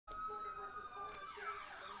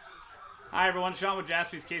Hi everyone, Sean with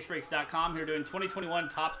JaspysCaseBreaks.com here doing 2021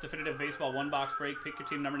 Topps Definitive Baseball 1-box break. Pick your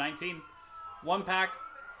team number 19. 1 pack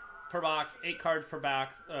per box, 8 cards per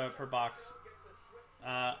box.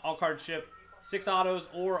 All cards ship. 6 autos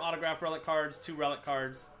or autograph relic cards, 2 relic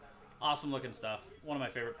cards. Awesome looking stuff. One of my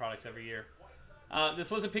favorite products every year.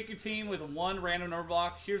 This was a pick your team with 1 random number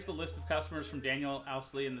block. Here's the list of customers from Daniel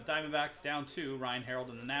Owsley and the Diamondbacks down to Ryan Harold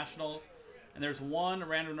and the Nationals. And there's 1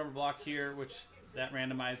 random number block here, which that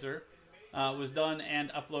randomizer was done and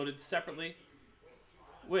uploaded separately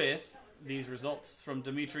with these results from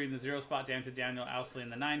Dimitri in the 0 spot down to Daniel Owsley in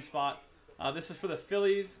the 9 spot. This is for the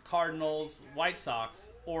Phillies, Cardinals, White Sox,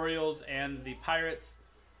 Orioles, and the Pirates.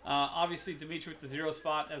 Obviously, Dimitri with the 0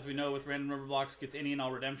 spot, as we know, with random number blocks, gets any and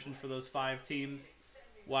all redemption for those 5 teams,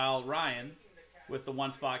 while Ryan, with the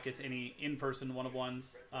 1 spot, gets any in-person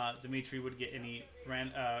one-of-ones. Dimitri would get any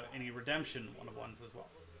redemption one-of-ones as well.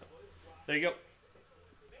 So, there you go.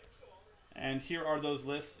 And here are those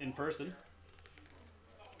lists in person.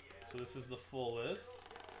 So this is the full list.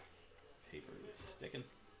 Paper is sticking.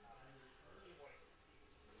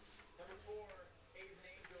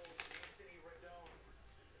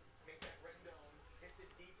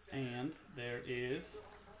 And there is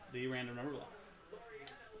the random number block.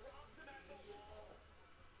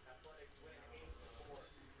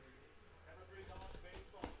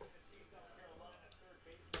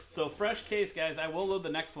 So fresh case, guys. I will load the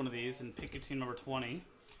next one of these and pick your team number 20.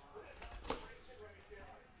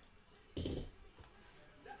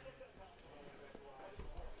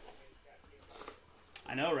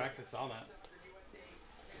 I know, Rex. I saw that.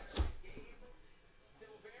 So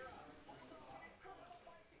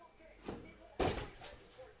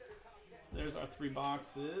there's our 3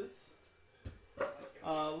 boxes.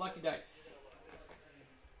 Lucky dice.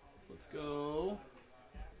 Let's go.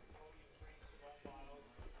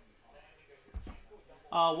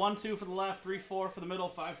 1, 2 for the left, 3, 4 for the middle,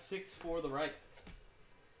 5, 6 for the right.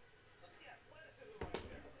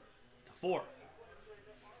 It's a 4.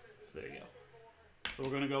 So there you go. So we're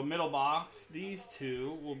going to go middle box. These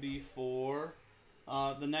 2 will be for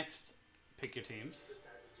the next pick your teams.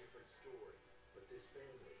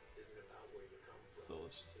 So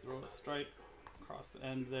let's just throw a stripe across the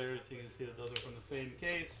end there so you can see that those are from the same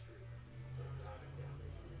case.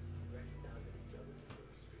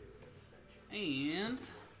 And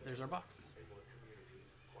there's our box.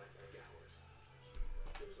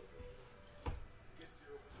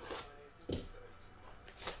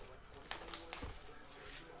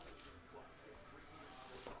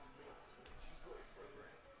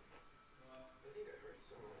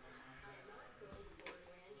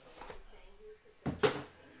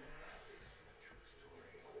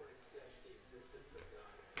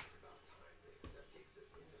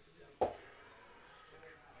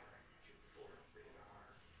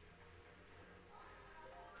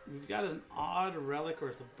 We've got an odd relic, or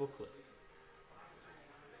it's a booklet.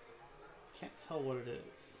 Can't tell what it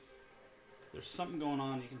is. There's something going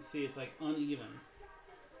on. You can see it's like uneven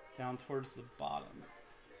down towards the bottom.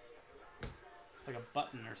 It's like a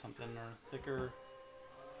button or something, or a thicker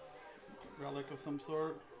relic of some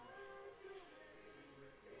sort.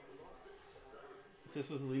 If this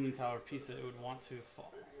was a Leaning Tower pizza, it would want to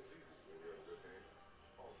fall.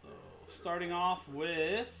 So, starting off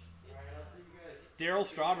with Darryl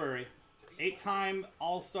Strawberry, 8-time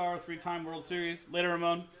All-Star, 3-time World Series. Later,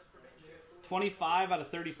 Ramon. 25 out of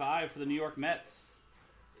 35 for the New York Mets.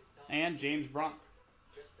 And James Brunk.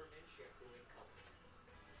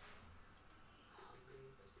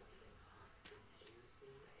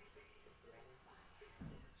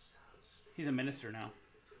 He's a minister now.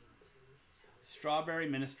 Strawberry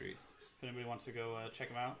Ministries. If anybody wants to go check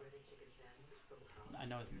him out. I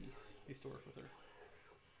know his niece. I used to work with her.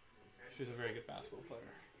 She's a very good basketball player.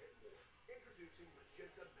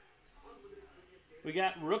 We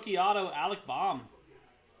got rookie auto Alec Baum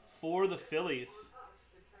for the Phillies.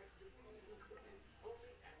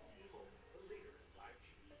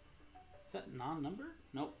 Is that non-number?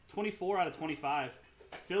 Nope. 24 out of 25.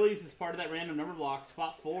 Phillies is part of that random number block.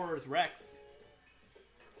 Spot 4 is Rex.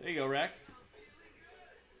 There you go, Rex.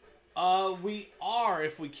 We are,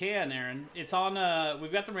 if we can, Aaron. It's on,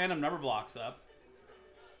 we've got the random number blocks up.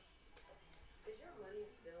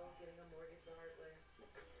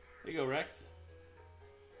 There you go, Rex.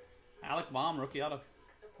 Alec Baum, rookie auto.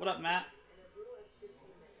 What up, Matt?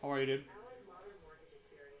 How are you, dude?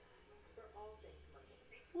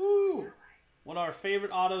 Woo! One of our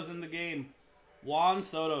favorite autos in the game. Juan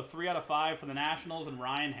Soto, 3 out of 5 for the Nationals, and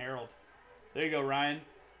Ryan Harold. There you go, Ryan.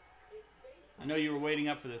 I know you were waiting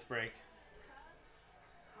up for this break.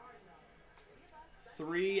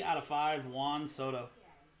 3 out of 5, Juan Soto.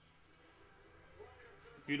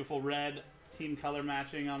 Beautiful red team color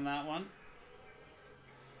matching on that one.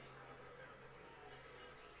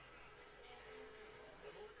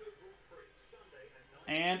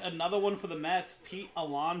 And another one for the Mets, Pete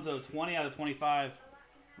Alonso, 20 out of 25.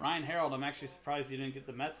 Ryan Harold, I'm actually surprised you didn't get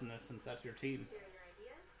the Mets in this since that's your team.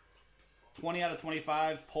 20 out of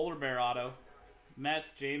 25, Polar Bear auto.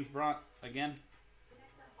 Mets, James Brunt, again.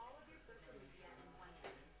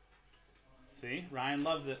 See, Ryan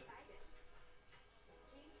loves it.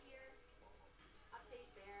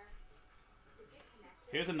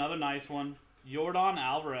 Here's another nice one, Yordan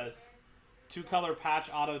Alvarez. 2-color patch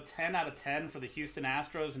auto, 10 out of 10 for the Houston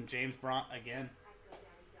Astros, and James Brunt again.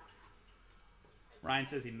 Ryan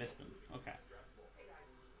says he missed him. Okay.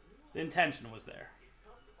 The intention was there.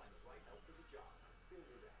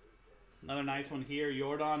 Another nice one here,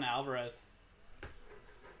 Yordan Alvarez.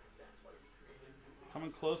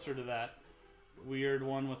 Coming closer to that weird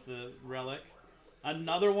one with the relic.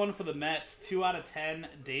 Another one for the Mets, 2 out of 10,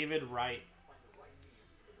 David Wright.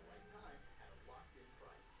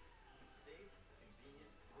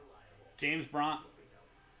 James Brunt.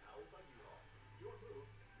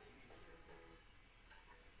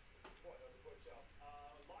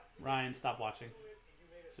 Ryan, stop watching.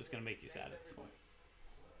 It's just going to make you sad at this point.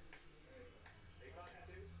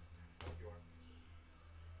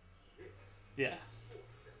 Yeah.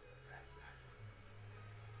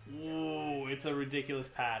 Ooh, it's a ridiculous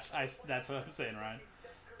patch. That's what I'm saying, Ryan.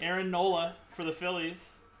 Aaron Nola for the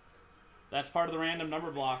Phillies. That's part of the random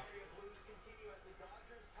number block.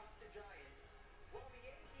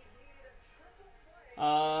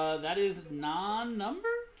 That is non-numbered?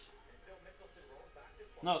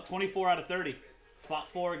 No, 24 out of 30. Spot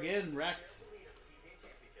 4 again, Rex.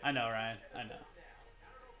 I know, Ryan. I know.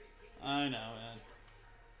 I know,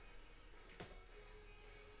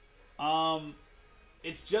 man.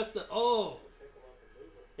 It's just the... Oh!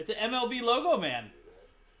 It's an MLB logo, man.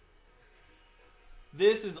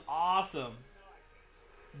 This is awesome.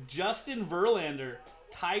 Justin Verlander,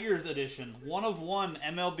 Tigers edition. 1 of 1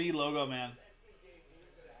 MLB logo, man.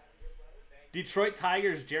 Detroit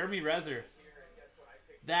Tigers, Jeremy Rezer.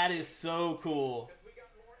 That is so cool.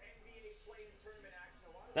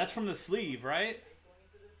 That's from the sleeve, right?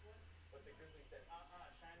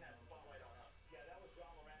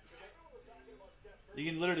 You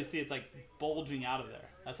can literally see it's like bulging out of there.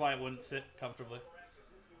 That's why it wouldn't sit comfortably.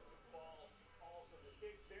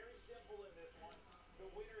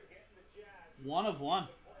 One of 1.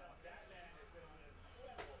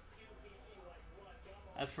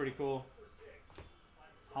 That's pretty cool.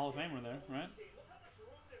 Hall of Famer there, right?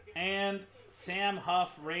 And Sam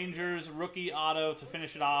Huff, Rangers, rookie auto to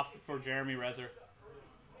finish it off for Jeremy Rezer.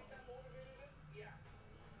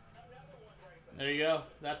 There you go.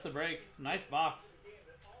 That's the break. Nice box.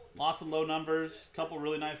 Lots of low numbers. Couple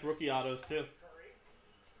really nice rookie autos, too.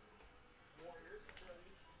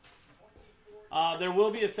 There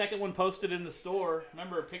will be a second one posted in the store.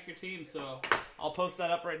 Remember, pick your team, so I'll post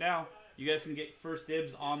that up right now. You guys can get first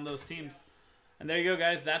dibs on those teams. And there you go,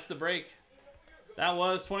 guys. That's the break. That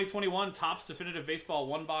was 2021 Topps Definitive Baseball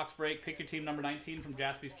 1-box break. Pick your team number 19 from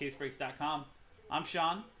JaspysCaseBreaks.com. I'm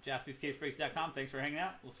Sean, JaspysCaseBreaks.com. Thanks for hanging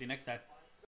out. We'll see you next time.